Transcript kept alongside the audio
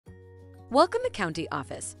Welcome to County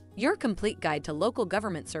Office, your complete guide to local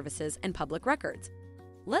government services and public records.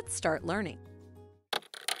 Let's start learning.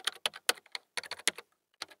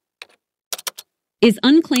 Is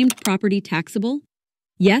unclaimed property taxable?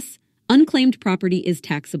 Yes, unclaimed property is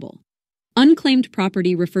taxable. Unclaimed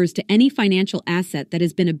property refers to any financial asset that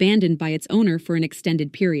has been abandoned by its owner for an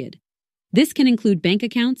extended period. This can include bank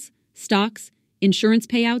accounts, stocks, insurance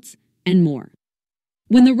payouts, and more.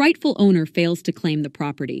 When the rightful owner fails to claim the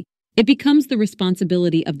property, it becomes the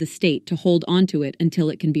responsibility of the state to hold onto it until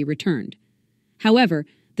it can be returned. However,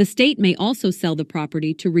 the state may also sell the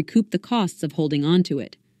property to recoup the costs of holding onto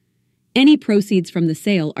it. Any proceeds from the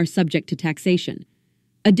sale are subject to taxation.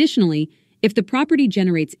 Additionally, if the property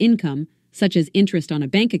generates income, such as interest on a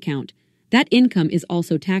bank account, that income is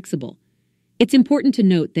also taxable. It's important to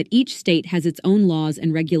note that each state has its own laws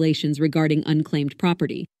and regulations regarding unclaimed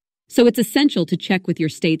property, so it's essential to check with your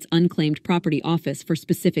state's Unclaimed Property Office for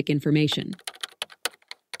specific information.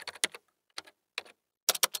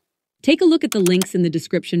 Take a look at the links in the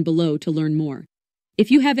description below to learn more. If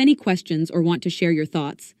you have any questions or want to share your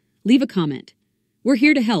thoughts, leave a comment. We're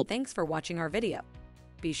here to help. Thanks for watching our video.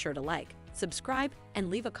 Be sure to like, subscribe, and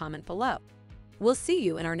leave a comment below. We'll see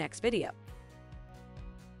you in our next video.